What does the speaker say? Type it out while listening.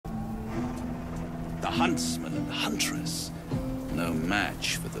The huntsman and huntress, no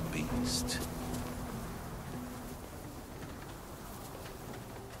match for the beast.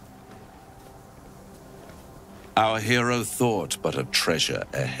 Our hero thought but of treasure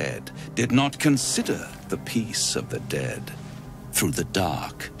ahead, did not consider the peace of the dead. Through the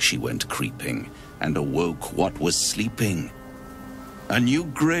dark she went creeping, and awoke what was sleeping. A new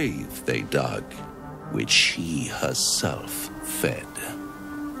grave they dug, which she herself fed.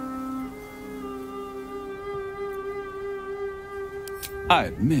 I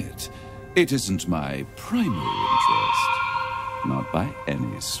admit, it isn't my primary interest. Not by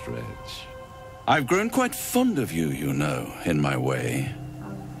any stretch. I've grown quite fond of you, you know, in my way.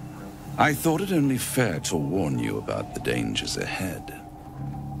 I thought it only fair to warn you about the dangers ahead.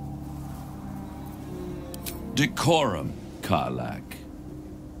 Decorum, Karlak.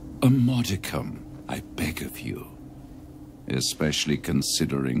 A modicum, I beg of you. Especially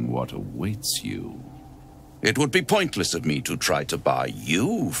considering what awaits you. It would be pointless of me to try to bar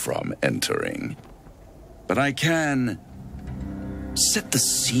you from entering. But I can set the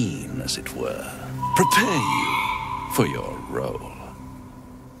scene, as it were. Prepare you for your role.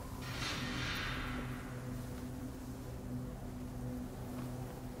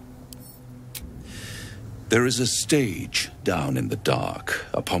 There is a stage down in the dark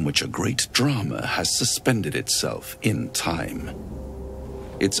upon which a great drama has suspended itself in time.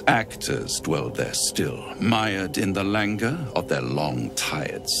 Its actors dwell there still, mired in the languor of their long,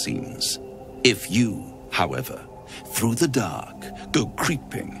 tired scenes. If you, however, through the dark, go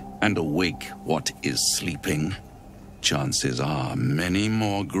creeping and awake what is sleeping, chances are many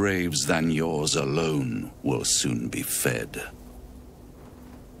more graves than yours alone will soon be fed.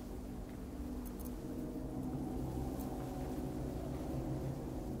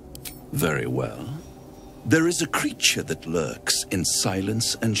 Very well. There is a creature that lurks in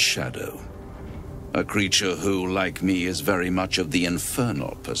silence and shadow. A creature who, like me, is very much of the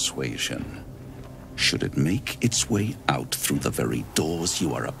infernal persuasion. Should it make its way out through the very doors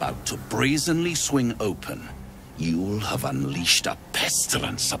you are about to brazenly swing open, you'll have unleashed a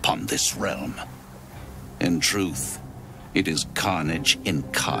pestilence upon this realm. In truth, it is carnage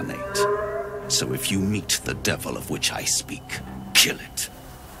incarnate. So if you meet the devil of which I speak, kill it.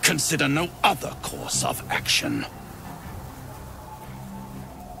 Consider no other course of action.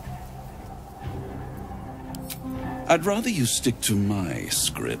 I'd rather you stick to my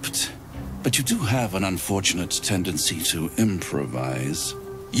script, but you do have an unfortunate tendency to improvise.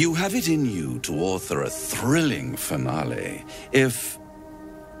 You have it in you to author a thrilling finale if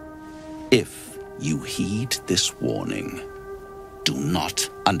you heed this warning. Do not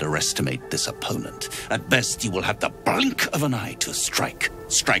underestimate this opponent. At best, you will have the blink of an eye to strike.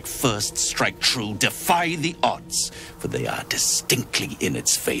 Strike first, strike true, defy the odds, for they are distinctly in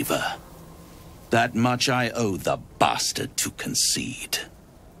its favor. That much I owe the bastard to concede.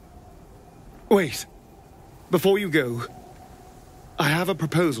 Wait. Before you go, I have a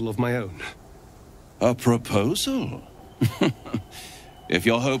proposal of my own. A proposal? If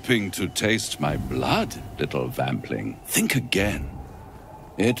you're hoping to taste my blood, little vampling, think again.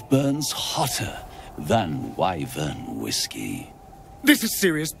 It burns hotter than wyvern whiskey. This is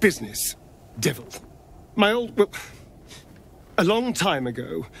serious business, devil. Well, a long time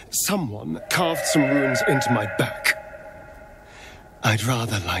ago, someone carved some runes into my back. I'd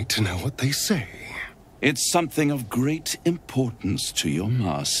rather like to know what they say. It's something of great importance to your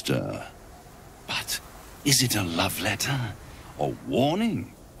master. But is it a love letter? A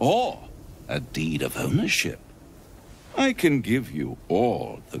warning, or a deed of ownership? I can give you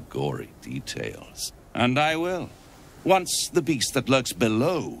all the gory details, and I will, once the beast that lurks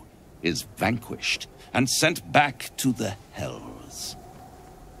below is vanquished and sent back to the hells.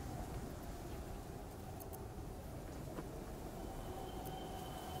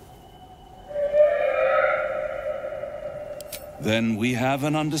 Then we have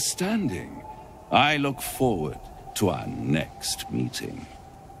an understanding. I look forward to our next meeting.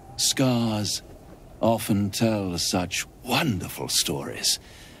 Scars often tell such wonderful stories.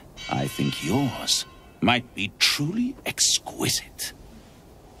 I think yours might be truly exquisite.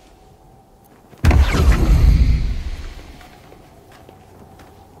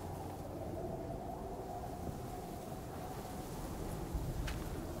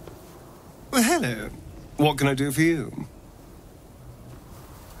 Well, hello. What can I do for you?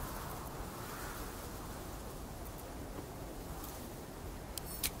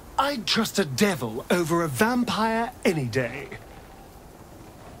 I'd trust a devil over a vampire any day.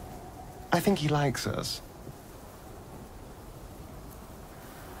 I think he likes us.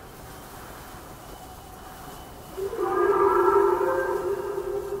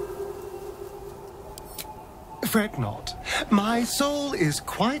 Fret not. My soul is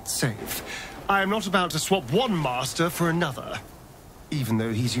quite safe. I am not about to swap one master for another. Even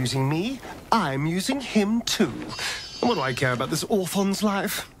though he's using me, I'm using him too. What do I care about this Orthon's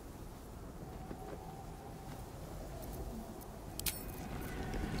life?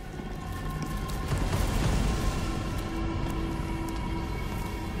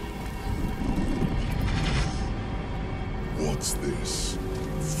 What's this?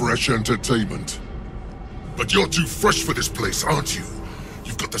 Fresh entertainment? But you're too fresh for this place, aren't you?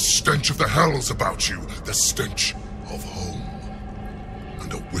 You've got the stench of the hells about you, the stench of home.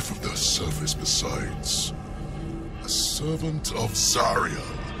 And a whiff of the surface besides. A servant of Zariel,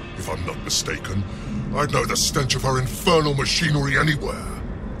 if I'm not mistaken. I'd know the stench of her infernal machinery anywhere.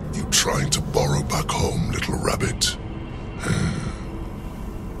 You trying to borrow back home, little rabbit?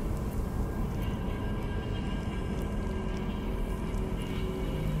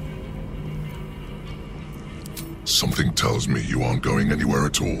 Something tells me you aren't going anywhere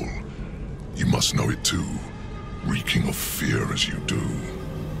at all. You must know it too, reeking of fear as you do.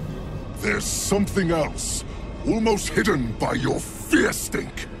 There's something else, almost hidden by your fear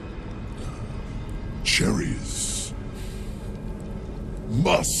stink. Cherries.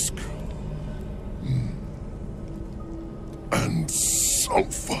 Musk. And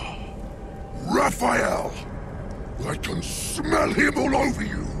sulfur. Raphael! I can smell him all over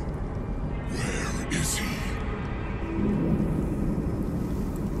you. Where is he?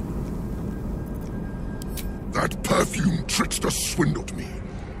 That perfume trickster swindled me,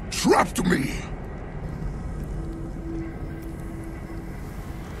 trapped me.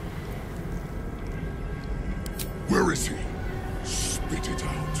 Where is he? Spit it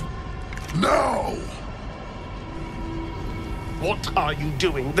out. Now! What are you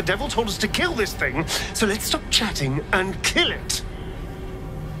doing? The devil told us to kill this thing, so let's stop chatting and kill it.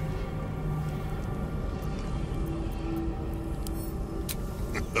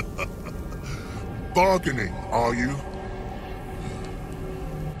 Bargaining, are you?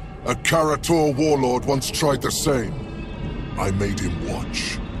 A Karator warlord once tried the same. I made him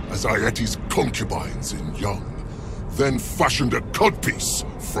watch as I ate his concubines in young, then fashioned a codpiece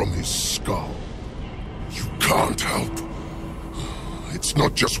from his skull. You can't help. It's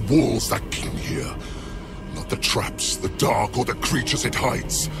not just walls that keep me here. Not the traps, the dark, or the creatures it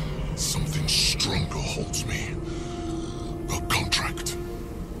hides. Something stronger holds me. A contract.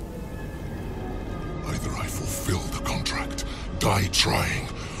 Either I fulfill the contract, die trying,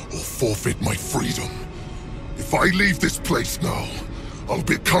 or forfeit my freedom. If I leave this place now, I'll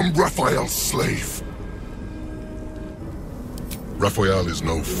become Raphael's slave. Raphael is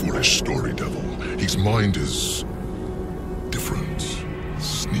no foolish story devil. His mind is different,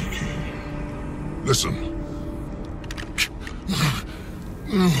 sneaky. Listen.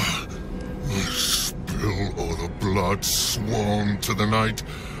 Spill all the blood sworn to the night.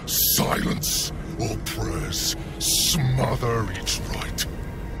 Silence all prayers. Smother each right.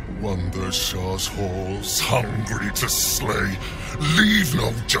 Wander Shah's halls, hungry to slay. Leave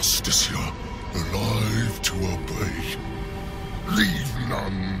no justiciar alive to obey. Leave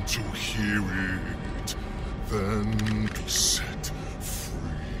none to hear it. Then be set free.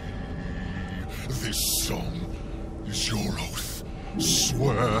 This song is your oath.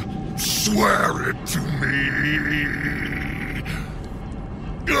 Swear it to me.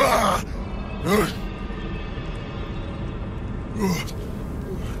 Ah!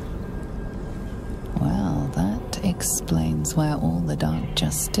 Well, that explains where all the Dark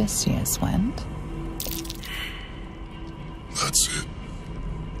Justiciars went. That's it.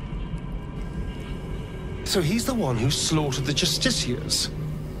 So he's the one who slaughtered the Justiciars.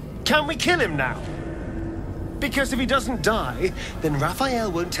 Can we kill him now? Because if he doesn't die, then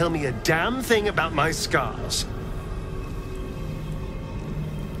Raphael won't tell me a damn thing about my scars.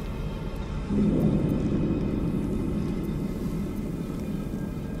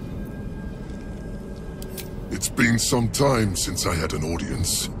 It's been some time since I had an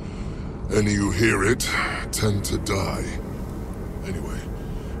audience. Any who hear it tend to die. Anyway,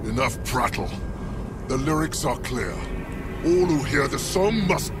 enough prattle. The lyrics are clear. All who hear the song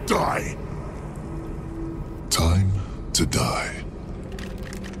must die. Time to die.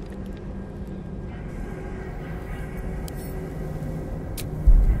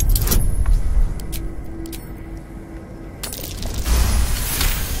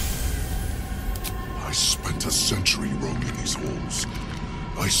 I spent a century roaming these halls.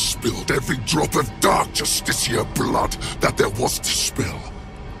 I spilled every drop of Dark Justiciar blood that there was to spill.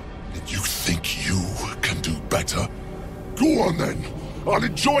 And you think you can do better? Go on then. I'll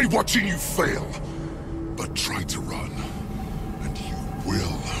enjoy watching you fail. But try to run, and you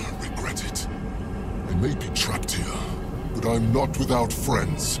will regret it. And may be trapped here, but I'm not without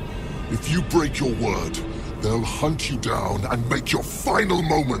friends. If you break your word, they'll hunt you down and make your final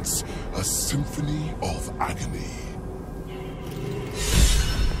moments a symphony of agony.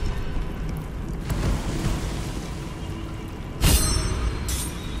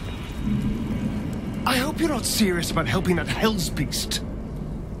 I hope you're not serious about helping that Hell's Beast.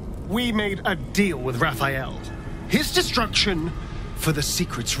 We made a deal with Raphael. His destruction for the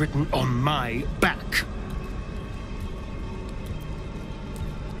secrets written on my back.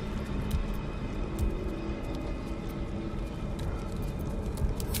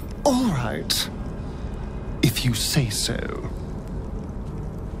 All right, if you say so.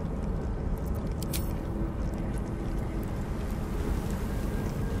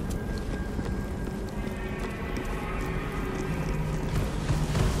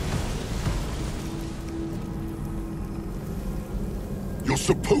 You're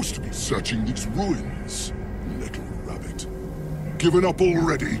supposed to be searching these ruins, little rabbit. Given up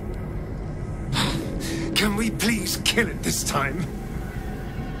already? Can we please kill it this time?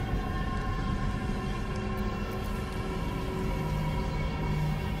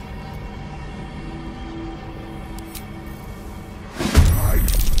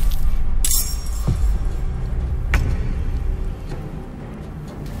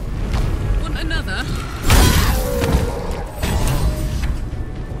 Want another?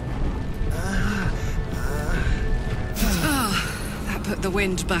 That put the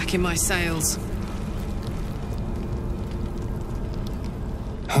wind back in my sails.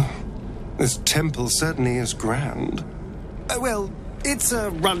 This temple certainly is grand. Well, it's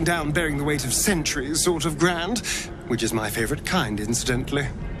a rundown bearing the weight of centuries sort of grand, which is my favorite kind, incidentally.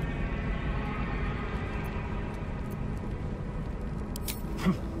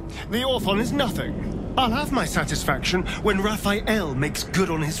 The Orthon is nothing. I'll have my satisfaction when Raphael makes good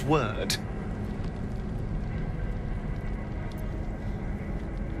on his word.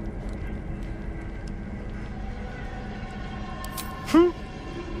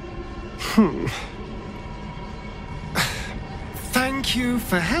 Thank you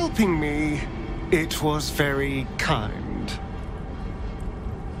for helping me. It was very kind.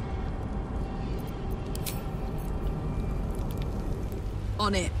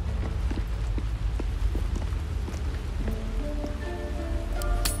 On it.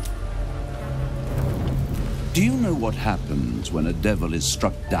 Do you know what happens when a devil is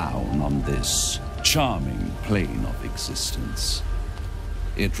struck down on this charming plane of existence?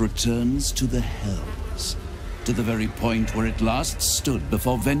 It returns to the hells, to the very point where it last stood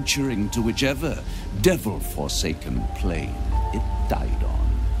before venturing to whichever devil-forsaken plane it died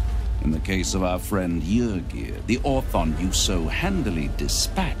on. In the case of our friend Yrgir, the Orthon you so handily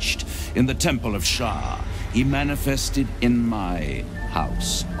dispatched in the Temple of Shah, he manifested in my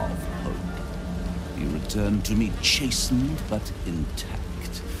House of Hope. He returned to me chastened but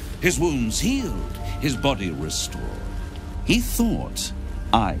intact. His wounds healed, his body restored. He thought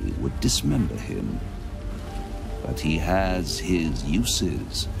I would dismember him. But he has his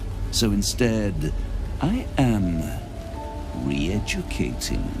uses, so instead, I am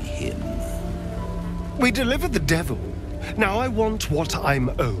re-educating him. We delivered the devil. Now I want what I'm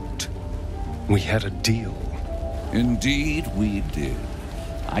owed. We had a deal. Indeed, we did.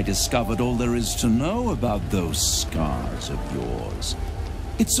 I discovered all there is to know about those scars of yours.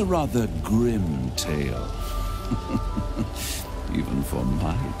 It's a rather grim tale. Even for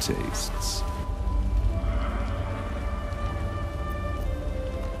my tastes.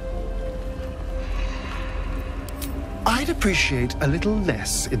 I'd appreciate a little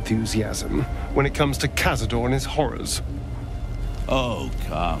less enthusiasm when it comes to Cazador and his horrors. Oh,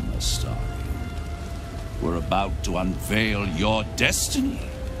 come, Astarion. We're about to unveil your destiny.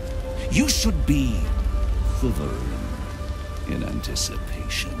 You should be quivering in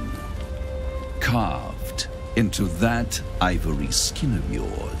anticipation. Carved into that ivory skin of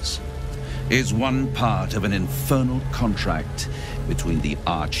yours is one part of an infernal contract between the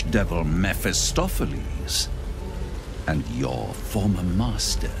archdevil Mephistopheles and your former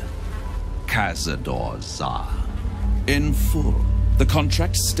master, Cazador Za. In full, the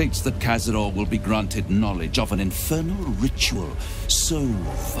contract states that Cazador will be granted knowledge of an infernal ritual so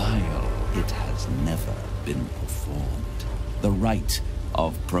vile it has never been performed. The rite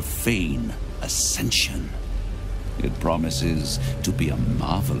of profane ascension. It promises to be a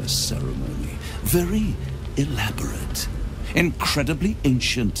marvelous ceremony, very elaborate, incredibly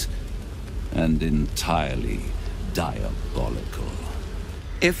ancient, and entirely diabolical.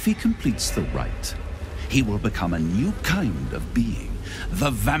 If he completes the rite, he will become a new kind of being, the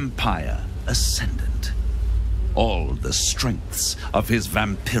Vampire Ascendant. all the strengths of his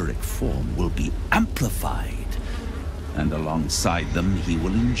vampiric form will be amplified. And alongside them, he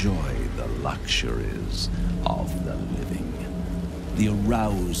will enjoy the luxuries of the living. The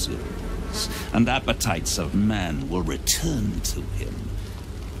arousals and appetites of man will return to him.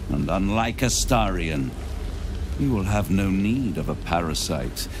 And unlike Astarion, he will have no need of a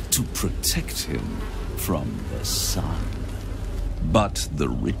parasite to protect him from the sun. But the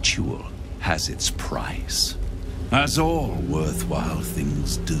ritual has its price, as all worthwhile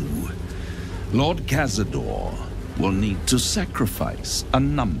things do. Lord Cazador will need to sacrifice a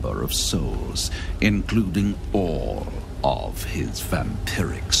number of souls, including all of his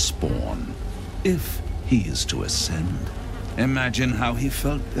vampiric spawn, if he is to ascend. Imagine how he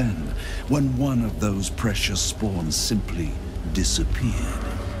felt then, when one of those precious spawns simply disappeared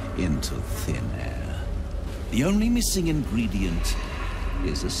into thin air. The only missing ingredient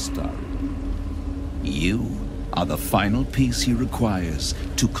is Astarion. You are the final piece he requires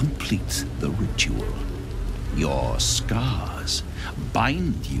to complete the ritual. Your scars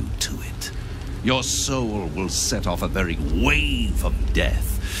bind you to it. Your soul will set off a very wave of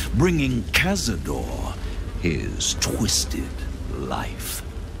death, bringing Cazador his twisted life.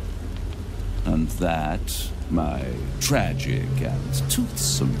 And that, my tragic and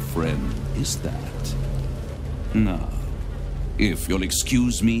toothsome friend, is that. Now, if you'll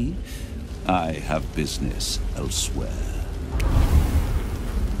excuse me, I have business elsewhere.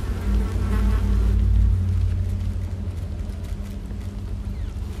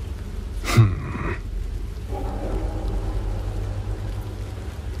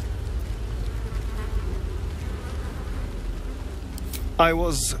 I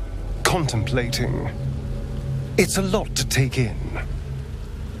was contemplating. It's a lot to take in.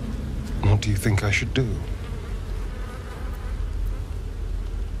 What do you think I should do?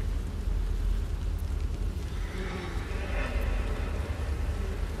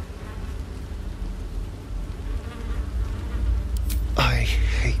 I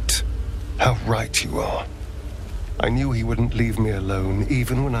hate how right you are. I knew he wouldn't leave me alone,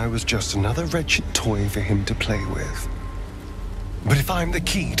 even when I was just another wretched toy for him to play with. But if I'm the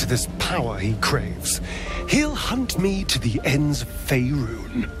key to this power he craves, he'll hunt me to the ends of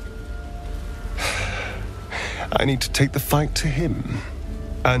Faerun. I need to take the fight to him,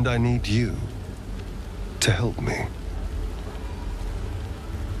 and I need you to help me.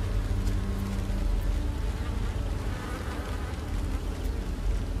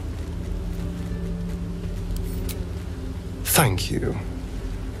 Thank you.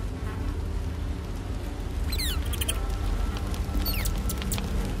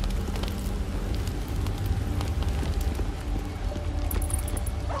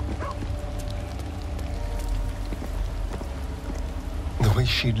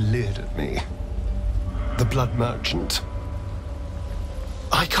 She leered at me. The blood merchant.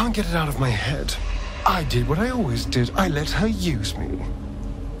 I can't get it out of my head. I did what I always did. I let her use me.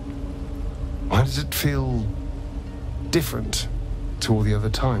 Why does it feel different to all the other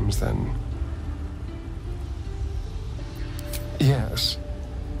times then? Yes.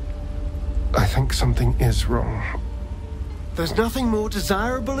 I think something is wrong. There's nothing more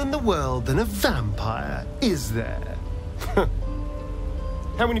desirable in the world than a vampire, is there?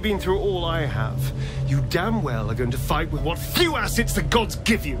 Having been through all I have, you damn well are going to fight with what few assets the gods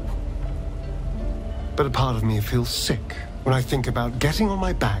give you. But a part of me feels sick when I think about getting on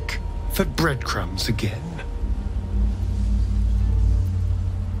my back for breadcrumbs again.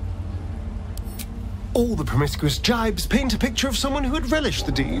 All the promiscuous jibes paint a picture of someone who had relished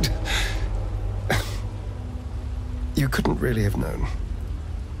the deed. You couldn't really have known.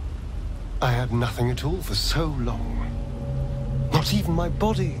 I had nothing at all for so long. Not even my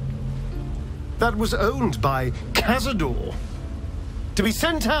body. That was owned by Cazador. To be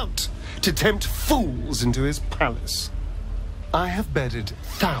sent out to tempt fools into his palace. I have bedded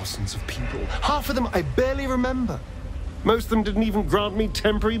thousands of people. Half of them I barely remember. Most of them didn't even grant me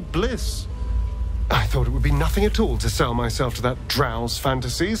temporary bliss. I thought it would be nothing at all to sell myself to that drow's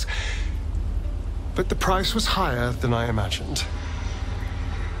fantasies. But the price was higher than I imagined.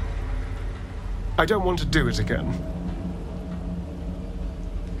 I don't want to do it again.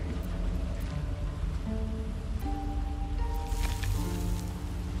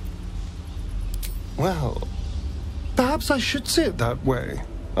 Well, perhaps I should see it that way,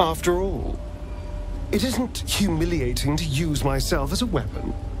 after all. It isn't humiliating to use myself as a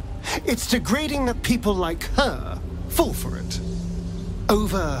weapon. It's degrading that people like her fall for it.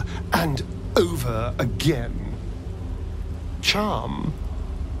 Over and over again. Charm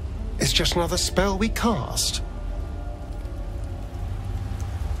is just another spell we cast.